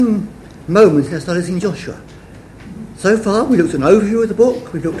moments in our studies in Joshua. So far, we looked at an overview of the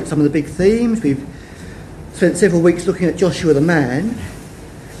book, we've looked at some of the big themes, we've spent several weeks looking at Joshua the man,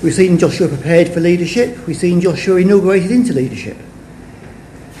 we've seen Joshua prepared for leadership, we've seen Joshua inaugurated into leadership.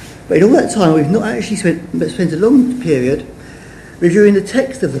 But in all that time, we've not actually spent a long period reviewing the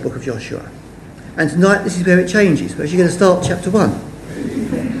text of the book of Joshua. And tonight, this is where it changes. We're actually going to start chapter 1.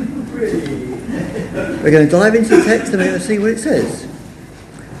 We're going to dive into the text and we're going to see what it says.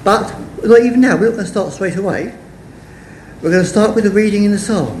 But not even now, we're not going to start straight away. We're going to start with the reading in the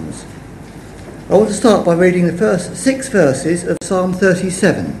Psalms. I want to start by reading the first 6 verses of Psalm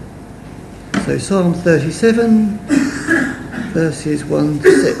 37. So Psalm 37, verses 1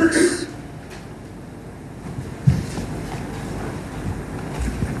 to 6.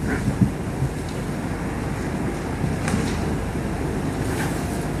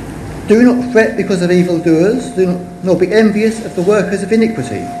 Do not fret because of evildoers, nor be envious of the workers of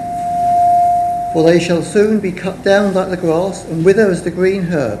iniquity. For they shall soon be cut down like the grass and wither as the green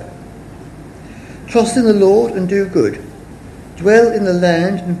herb. Trust in the Lord and do good. Dwell in the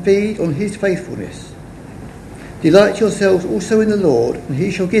land and feed on his faithfulness. Delight yourselves also in the Lord, and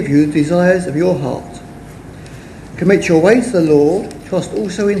he shall give you the desires of your heart. Commit your way to the Lord, trust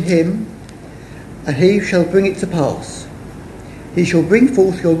also in him, and he shall bring it to pass. He shall bring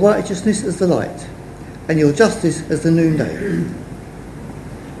forth your righteousness as the light, and your justice as the noonday.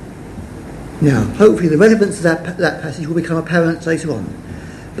 Now, hopefully the relevance of that passage will become apparent later on.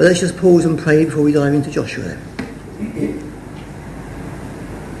 But let's just pause and pray before we dive into Joshua then.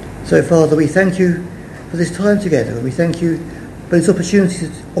 So, Father, we thank you for this time together, and we thank you for this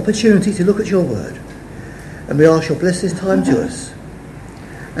opportunity to look at your word. And we ask you to bless this time to us,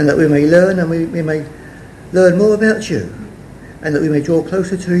 and that we may learn, and we may learn more about you, and that we may draw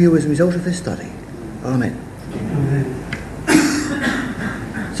closer to you as a result of this study. Amen. Amen.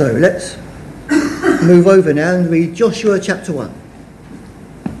 So let's move over now and read Joshua chapter 1.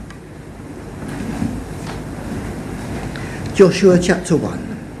 Joshua chapter 1.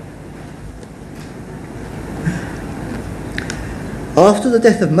 After the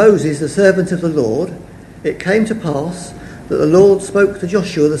death of Moses, the servant of the Lord, it came to pass that the Lord spoke to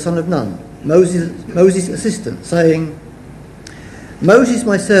Joshua the son of Nun, Moses' assistant, saying, Moses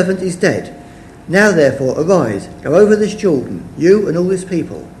my servant is dead. Now therefore arise, go over this Jordan, you and all this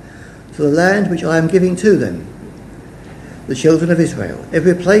people, to the land which I am giving to them, the children of Israel.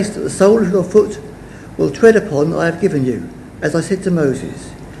 Every place that the sole of your foot will tread upon I have given you, as I said to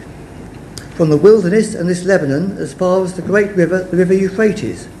Moses. From the wilderness and this Lebanon, as far as the great river, the river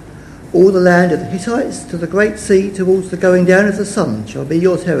Euphrates, all the land of the Hittites to the great sea towards the going down of the sun shall be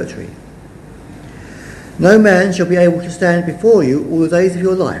your territory. No man shall be able to stand before you all the days of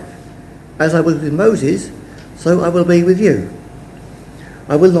your life. As I was with Moses, so I will be with you.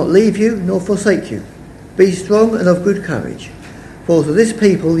 I will not leave you nor forsake you. Be strong and of good courage. For to this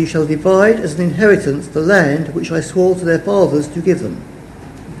people you shall divide as an inheritance the land which I swore to their fathers to give them.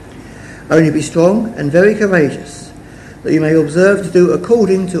 Only be strong and very courageous, that you may observe to do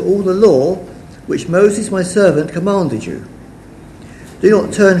according to all the law which Moses my servant commanded you. Do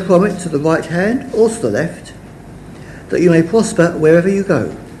not turn from it to the right hand or to the left, that you may prosper wherever you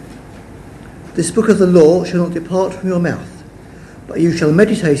go. This book of the law shall not depart from your mouth, but you shall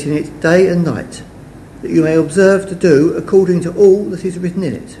meditate in it day and night, that you may observe to do according to all that is written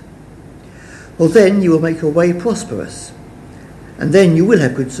in it. For then you will make your way prosperous, and then you will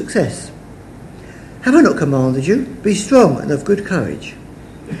have good success. Have I not commanded you? Be strong and of good courage.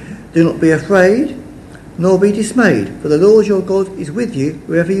 Do not be afraid, nor be dismayed, for the Lord your God is with you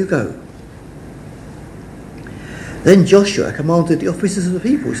wherever you go. Then Joshua commanded the officers of the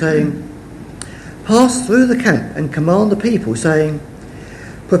people, saying, Pass through the camp and command the people, saying,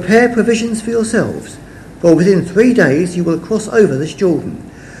 Prepare provisions for yourselves, for within 3 days you will cross over this Jordan,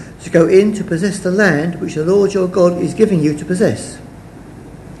 to go in to possess the land which the Lord your God is giving you to possess.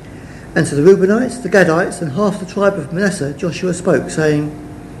 And to the Reubenites, the Gadites, and half the tribe of Manasseh, Joshua spoke, saying,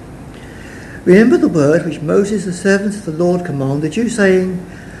 Remember the word which Moses, the servant of the Lord, commanded you, saying,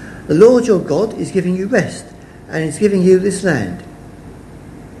 The Lord your God is giving you rest, and is giving you this land.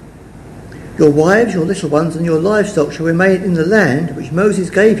 Your wives, your little ones, and your livestock shall remain in the land which Moses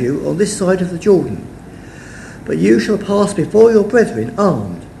gave you on this side of the Jordan. But you shall pass before your brethren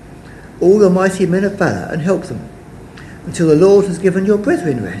armed, all the mighty men of valour, and help them, until the Lord has given your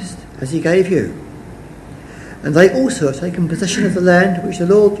brethren rest, as he gave you. And they also have taken possession of the land which the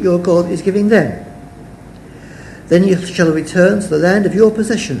Lord your God is giving them. Then you shall return to the land of your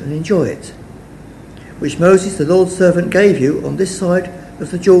possession and enjoy it, which Moses the Lord's servant gave you on this side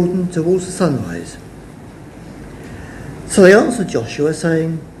of the Jordan towards the sunrise. So they answered Joshua,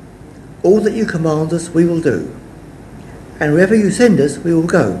 saying, All that you command us we will do, and wherever you send us we will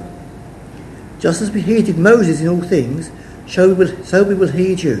go. Just as we heeded Moses in all things, so we will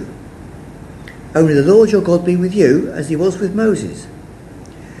heed you. Only the Lord your God be with you, as he was with Moses.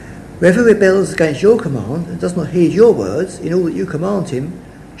 Whoever rebels against your command and does not heed your words in all that you command him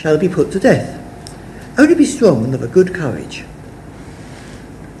shall be put to death. Only be strong and of a good courage.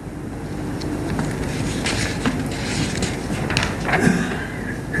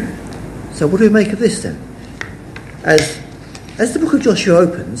 So what do we make of this then? As the book of Joshua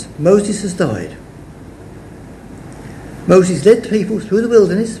opens, Moses has died. Moses led the people through the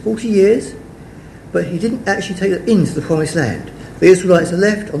wilderness 40 years, but he didn't actually take them into the promised land. The Israelites are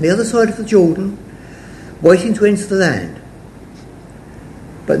left on the other side of the Jordan, waiting to enter the land.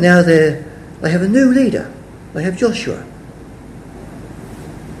 But now they have a new leader. They have Joshua.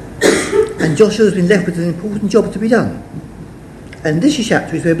 And Joshua has been left with an important job to be done. And this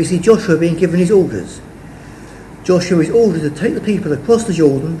chapter is where we see Joshua being given his orders. Joshua is ordered to take the people across the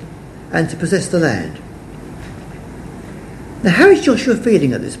Jordan and to possess the land. Now, how is Joshua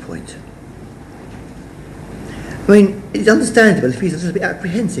feeling at this point? I mean, it's understandable if he's a little bit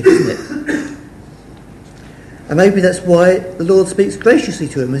apprehensive, isn't it? And maybe that's why the Lord speaks graciously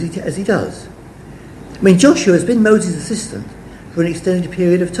to him as he does. I mean, Joshua has been Moses' assistant for an extended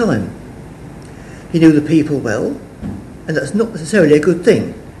period of time. He knew the people well, and that's not necessarily a good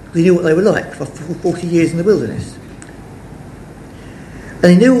thing, because he knew what they were like for 40 years in the wilderness.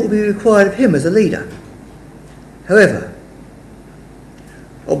 And he knew what would be required of him as a leader. However,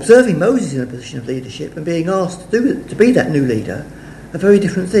 observing Moses in a position of leadership and being asked to be that new leader are very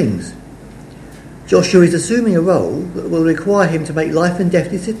different things. Joshua is assuming a role that will require him to make life and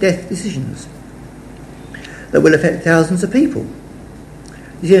death decisions that will affect thousands of people.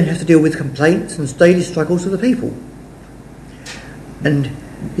 He's going to have to deal with complaints and daily struggles of the people. And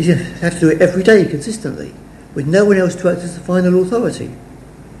he's going to have to do it every day consistently, with no one else to act as the final authority.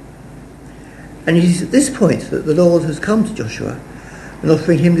 And it is at this point that the Lord has come to Joshua and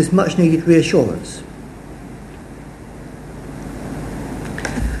offering him this much needed reassurance.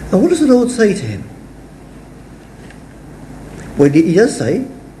 And what does the Lord say to him? Well, he does say,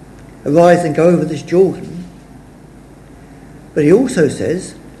 arise and go over this Jordan. But he also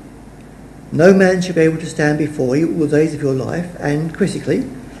says, no man shall be able to stand before you all the days of your life, and critically,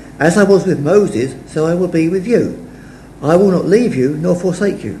 as I was with Moses, so I will be with you. I will not leave you nor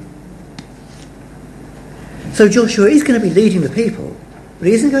forsake you. So Joshua is going to be leading the people, but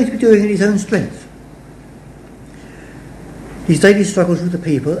he isn't going to be doing it in his own strength. His daily struggles with the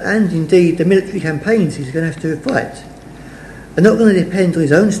people, and indeed the military campaigns he's going to have to fight, are not going to depend on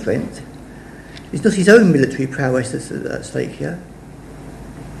his own strength. It's not his own military prowess that's at stake here.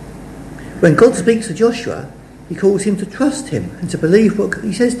 When God speaks to Joshua, he calls him to trust him and to believe what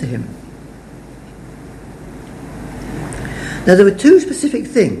he says to him. Now, there are two specific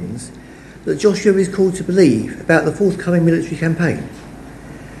things that Joshua is called to believe about the forthcoming military campaign.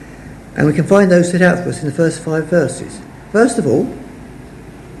 And we can find those set out for us in the first 5 verses. First of all,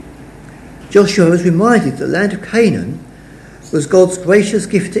 Joshua was reminded that the land of Canaan was God's gracious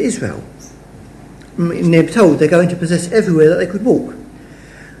gift to Israel. And they're told they're going to possess everywhere that they could walk.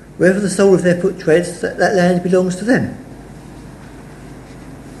 Wherever the sole of their foot treads, that land belongs to them.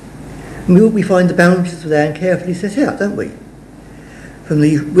 And we find the boundaries of the land carefully set out, don't we? From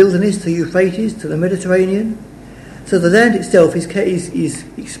the wilderness to the Euphrates to the Mediterranean. So the land itself is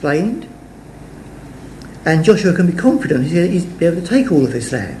explained, and Joshua can be confident he's be able to take all of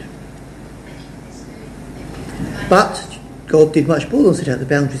this land. But God did much more than set out the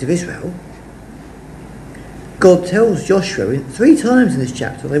boundaries of Israel. God tells Joshua 3 times in this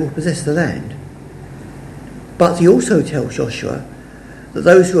chapter they will possess the land. But he also tells Joshua that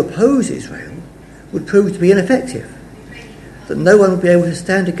those who oppose Israel would prove to be ineffective, that no one would be able to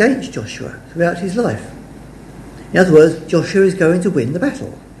stand against Joshua throughout his life. In other words, Joshua is going to win the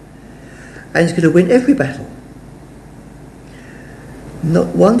battle, and he's going to win every battle.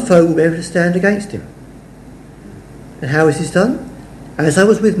 Not one foe will be able to stand against him. And how is this done? As I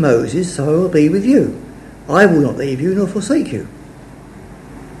was with Moses, so I will be with you. I will not leave you nor forsake you.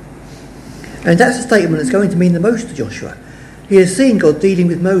 And that's a statement that's going to mean the most to Joshua. He has seen God dealing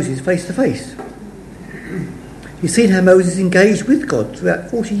with Moses face to face. He's seen how Moses engaged with God throughout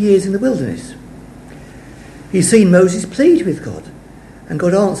 40 years in the wilderness. He's seen Moses plead with God, and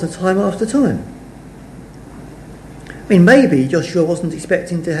God answered time after time. I mean, maybe Joshua wasn't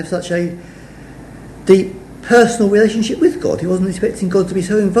expecting to have such a deep personal relationship with God. He wasn't expecting God to be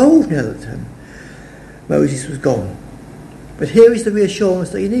so involved now that Moses was gone. But here is the reassurance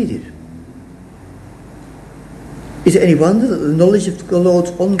that he needed. Is it any wonder that the knowledge of the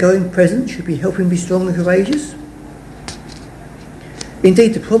Lord's ongoing presence should be helping be strong and courageous?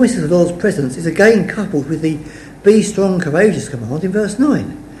 Indeed, the promise of the Lord's presence is again coupled with the be strong and courageous command in verse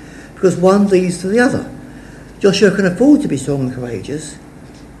 9, because one leads to the other. Joshua can afford to be strong and courageous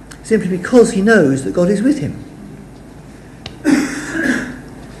simply because he knows that God is with him.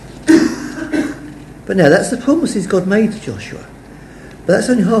 But now, that's the promises God made to Joshua. But that's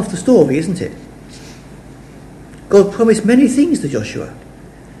only half the story, isn't it? God promised many things to Joshua.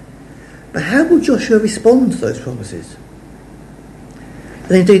 But how will Joshua respond to those promises?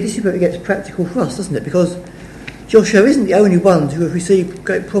 And indeed, this is where it gets practical for us, doesn't it? Because Joshua isn't the only one to have received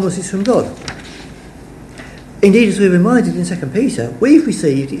great promises from God. Indeed, as we're reminded in 2 Peter, we've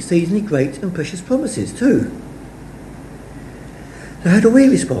received exceedingly great and precious promises too. So how do we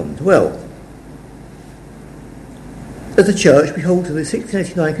respond? Well, as a church, we hold to the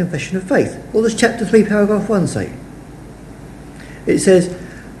 1689 Confession of Faith. What does chapter 3, paragraph 1 say? It says,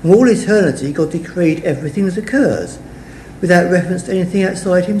 from all eternity God decreed everything that occurs, without reference to anything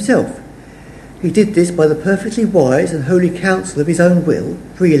outside himself. He did this by the perfectly wise and holy counsel of his own will,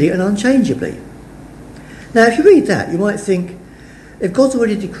 freely and unchangeably. Now, if you read that, you might think, if God's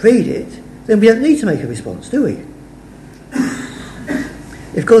already decreed it, then we don't need to make a response, do we?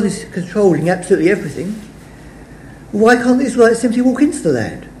 If God is controlling absolutely everything, why can't the Israelites simply walk into the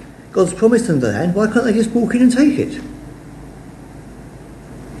land? God's promised them the land, why can't they just walk in and take it?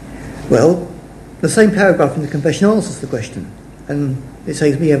 Well, the same paragraph in the confession answers the question, and it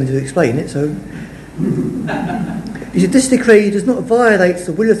saves me having to explain it, so... You see, this decree does not violate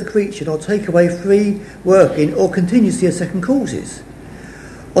the will of the creature nor take away free working or contingency of second causes.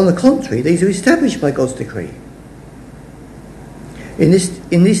 On the contrary, these are established by God's decree. In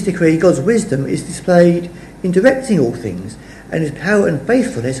this decree, God's wisdom is displayed in directing all things, and his power and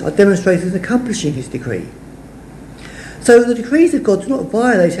faithfulness are demonstrated in accomplishing his decree. So the decrees of God do not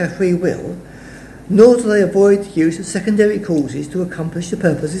violate our free will, nor do they avoid the use of secondary causes to accomplish the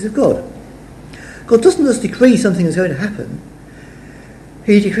purposes of God. God doesn't just decree something is going to happen,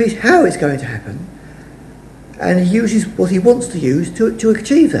 he decrees how it's going to happen, and he uses what he wants to use to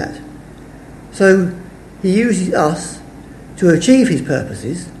achieve that. So he uses us to achieve his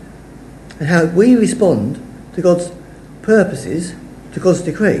purposes, and how we respond to God's purposes, to God's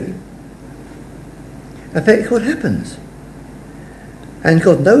decree, affects what happens. And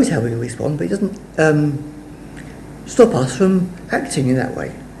God knows how we respond, but he doesn't stop us from acting in that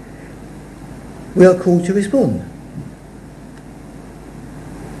way. We are called to respond.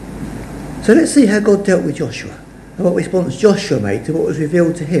 So let's see how God dealt with Joshua, and what response Joshua made to what was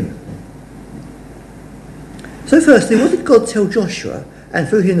revealed to him. So firstly, what did God tell Joshua, and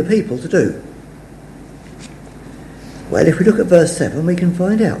through him the people, to do? Well, if we look at verse 7, we can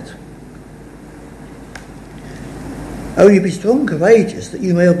find out. Only be strong and courageous, that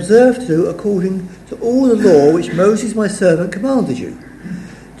you may observe to do according to all the law which Moses my servant commanded you.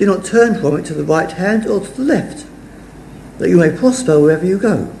 Do not turn from it to the right hand or to the left, that you may prosper wherever you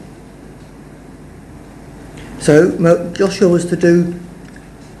go. So Joshua was to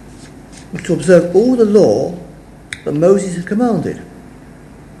observe all the law that Moses had commanded.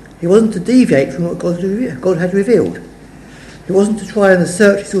 He wasn't to deviate from what God had revealed. He wasn't to try and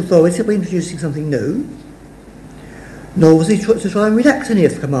assert his authority by introducing something new, nor was he to try and relax any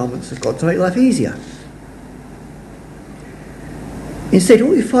of the commandments of God to make life easier. Instead,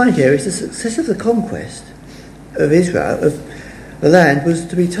 what we find here is the success of the conquest of Israel, of the land, was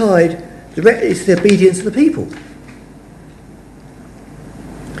to be tied directly to the obedience of the people.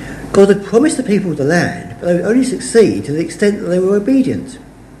 God had promised the people the land, but they would only succeed to the extent that they were obedient.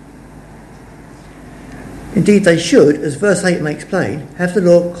 Indeed, they should, as verse 8 makes plain, have the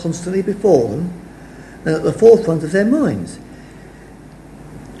law constantly before them and at the forefront of their minds.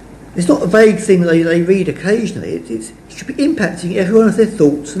 It's not a vague thing that they read occasionally. It should be impacting every one of their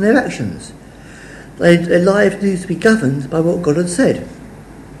thoughts and their actions. Their lives need to be governed by what God had said.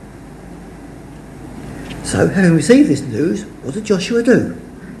 So, having received this news, what did Joshua do?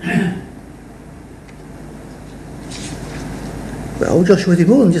 Well, Joshua did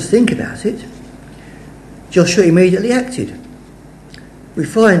more than just think about it. Joshua immediately acted. We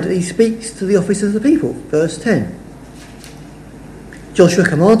find that he speaks to the officers of the people, verse 10. Joshua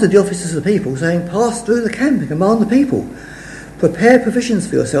commanded the officers of the people, saying, pass through the camp and command the people. Prepare provisions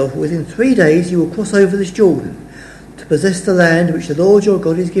for yourself. Within 3 days you will cross over this Jordan to possess the land which the Lord your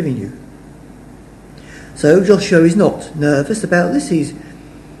God is giving you. So Joshua is not nervous about this. He's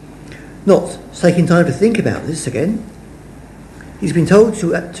not taking time to think about this again. He's been told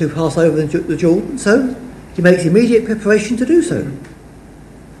to pass over the Jordan, so he makes immediate preparation to do so.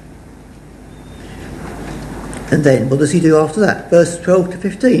 And then, what does he do after that? Verse 12 to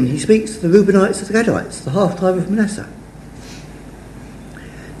 15, he speaks to the Reubenites and the Gadites, the half-tribe of Manasseh.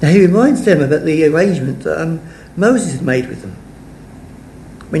 Now he reminds them about the arrangement that Moses had made with them.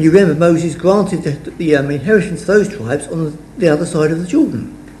 When you remember, Moses granted the inheritance to those tribes on the other side of the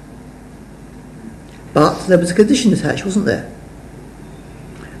Jordan. But there was a condition attached, wasn't there?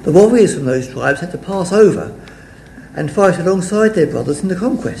 The warriors from those tribes had to pass over and fight alongside their brothers in the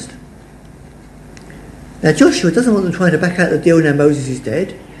conquest. Now Joshua doesn't want them trying to back out the deal now Moses is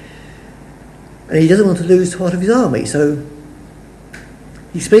dead, and he doesn't want to lose part of his army, so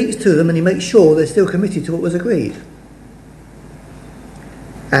he speaks to them and he makes sure they're still committed to what was agreed.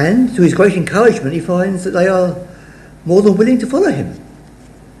 And to his great encouragement, he finds that they are more than willing to follow him.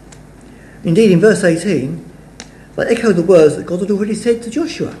 Indeed, in verse 18, they echo the words that God had already said to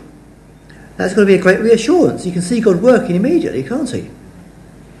Joshua. That's going to be a great reassurance. You can see God working immediately, can't he?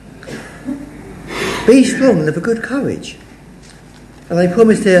 Be strong and of a good courage. And they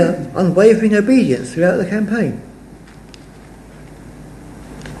promise their unwavering obedience throughout the campaign.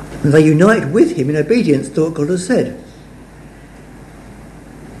 And they unite with him in obedience to what God has said.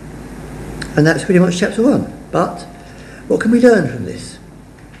 And that's pretty much chapter 1. But what can we learn from this?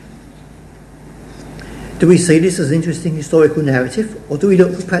 Do we see this as an interesting historical narrative, or do we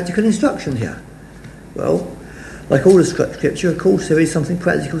look for practical instruction here? Well, like all the scripture, of course, there is something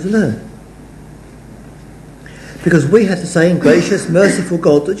practical to learn. Because we have the same gracious, merciful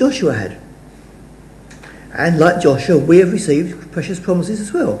God that Joshua had. And like Joshua, we have received precious promises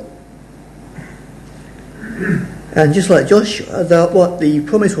as well. And just like Joshua, the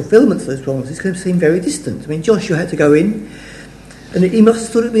promised fulfillments of those promises can seem very distant. I mean, Joshua had to go in, and he must have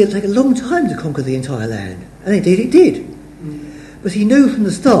thought it would take a long time to conquer the entire land. And indeed it did. But he knew from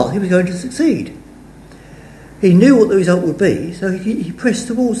the start he was going to succeed. He knew what the result would be, so he pressed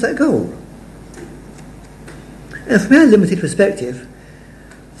towards that goal. And from our limited perspective,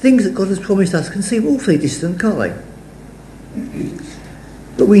 things that God has promised us can seem awfully distant, can't they?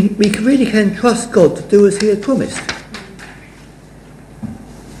 But we really can trust God to do as he has promised.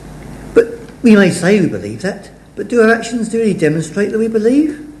 But we may say we believe that, but do our actions really demonstrate that we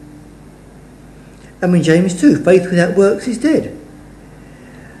believe? And in James 2, faith without works is dead.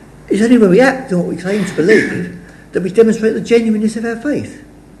 It's only when we act on what we claim to believe that we demonstrate the genuineness of our faith.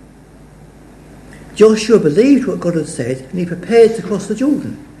 Joshua believed what God had said, and he prepared to cross the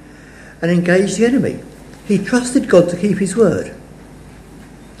Jordan and engage the enemy. He trusted God to keep his word.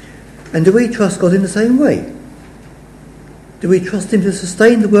 And do we trust God in the same way? Do we trust him to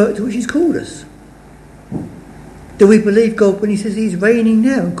sustain the work to which he's called us? Do we believe God when he says he's reigning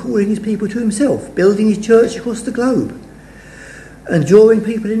now and calling his people to himself, building his church across the globe and drawing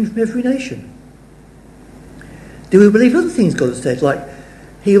people in from every nation? Do we believe other things God has said, like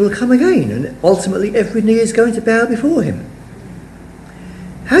he will come again and ultimately every knee is going to bow before him?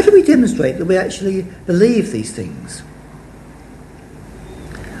 How do we demonstrate that we actually believe these things?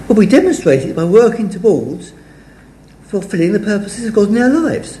 Well, we demonstrate it by working towards fulfilling the purposes of God in our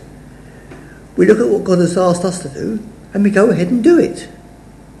lives. We look at what God has asked us to do and we go ahead and do it.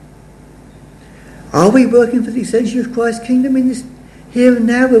 Are we working for the extension of Christ's kingdom in this here and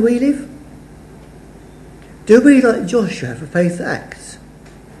now where we live? Do we, like Joshua, have a faith that acts?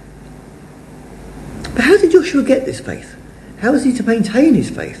 But how did Joshua get this faith? How is he to maintain his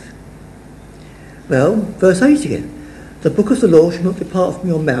faith? Well, verse 8 again. The book of the law shall not depart from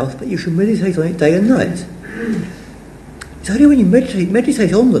your mouth, but you shall meditate on it day and night. It's only when you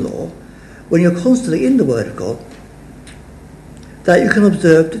meditate on the law, when you're constantly in the Word of God, that you can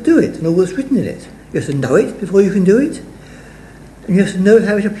observe to do it and all that's written in it. You have to know it before you can do it, and you have to know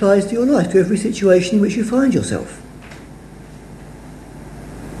how it applies to your life, to every situation in which you find yourself.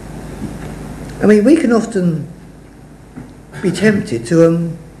 I mean, we can often be tempted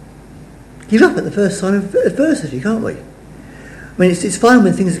to give up at the first sign of adversity, can't we? I mean, it's fine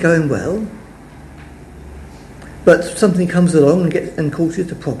when things are going well, but something comes along and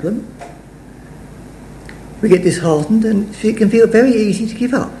causes a problem. We get disheartened, and it can feel very easy to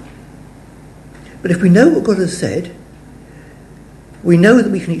give up. But if we know what God has said, we know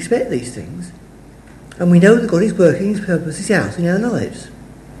that we can expect these things, and we know that God is working his purposes out in our lives.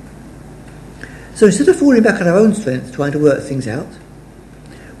 So instead of falling back on our own strength trying to work things out,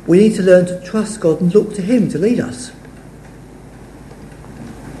 we need to learn to trust God and look to him to lead us.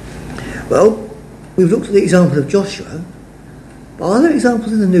 Well, we've looked at the example of Joshua, but are there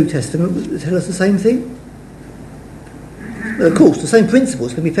examples in the New Testament that tell us the same thing? Well, of course, the same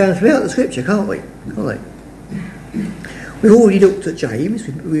principles can be found throughout the Scripture, can't we? Can't they? We've already looked at James,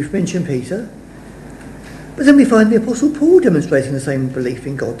 we've mentioned Peter, but then we find the Apostle Paul demonstrating the same belief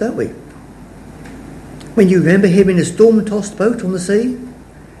in God, don't we? When you remember him in a storm-tossed boat on the sea,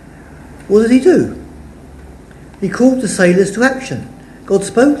 what did he do? He called the sailors to action. God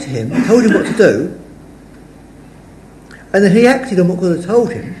spoke to him, told him what to do, and then he acted on what God had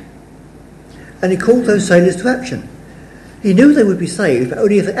told him, and he called those sailors to action. He knew they would be saved, but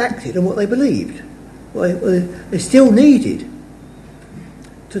only if they acted on what they believed. Well, they still needed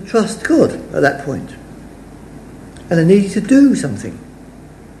to trust God at that point, and they needed to do something.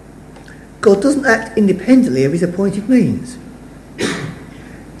 God doesn't act independently of his appointed means.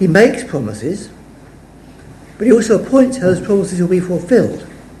 He makes promises, but he also appoints how those promises will be fulfilled.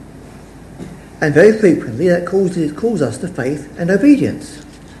 And very frequently that calls us to faith and obedience.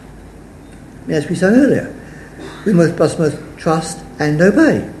 As we said earlier, we must trust and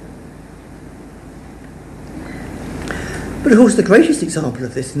obey. But of course the greatest example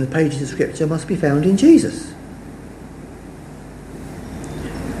of this in the pages of Scripture must be found in Jesus.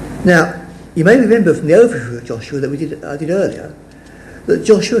 Now, you may remember from the overview of Joshua that I did earlier, that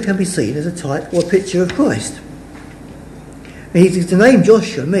Joshua can be seen as a type or a picture of Christ. The name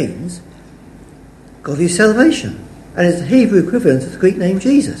Joshua means God is salvation, and it's the Hebrew equivalent of the Greek name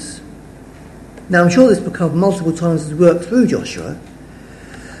Jesus. Now, I'm sure this will come multiple times as we work through Joshua,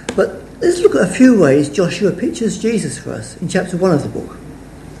 but let's look at a few ways Joshua pictures Jesus for us in chapter 1 of the book.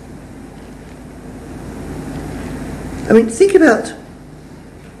 Think about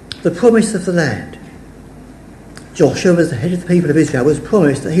the promise of the land. Joshua, as the head of the people of Israel, was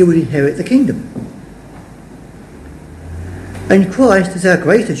promised that he would inherit the kingdom. And Christ, as our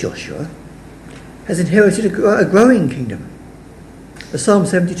greater Joshua, has inherited a growing kingdom. As Psalm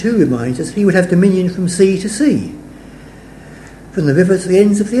 72 reminds us, he would have dominion from sea to sea, from the river to the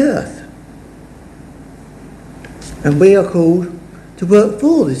ends of the earth. And we are called to work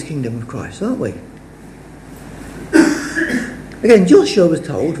for this kingdom of Christ, aren't we? Again, Joshua was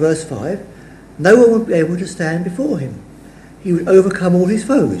told, verse 5, no one would be able to stand before him. He would overcome all his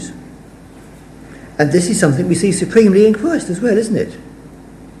foes. And this is something we see supremely in Christ as well, isn't it?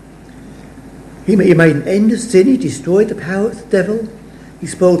 He made an end of sin. He destroyed the power of the devil. He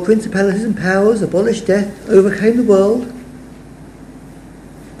spoiled principalities and powers, abolished death, overcame the world.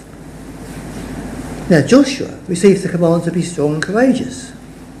 Now Joshua received the command to be strong and courageous.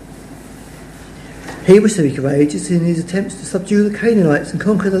 He was to be courageous in his attempts to subdue the Canaanites and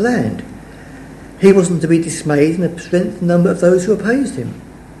conquer the land. He wasn't to be dismayed in the strength and number of those who opposed him.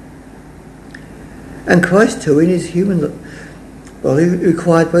 And Christ too, in his human body,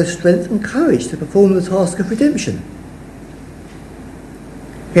 required both strength and courage to perform the task of redemption.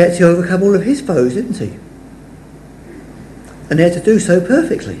 He had to overcome all of his foes, didn't he? And he had to do so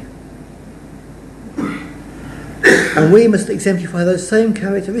perfectly. And we must exemplify those same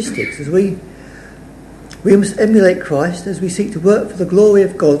characteristics as we must emulate Christ as we seek to work for the glory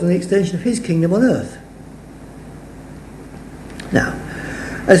of God and the extension of his kingdom on earth. Now,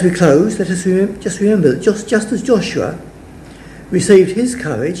 as we close, let us just remember that just as Joshua received his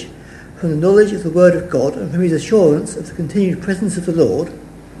courage from the knowledge of the word of God and from his assurance of the continued presence of the Lord,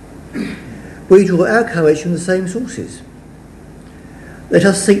 we draw our courage from the same sources. Let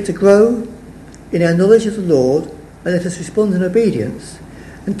us seek to grow in our knowledge of the Lord, and let us respond in obedience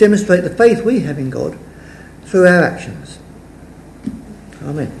and demonstrate the faith we have in God through our actions. Amen.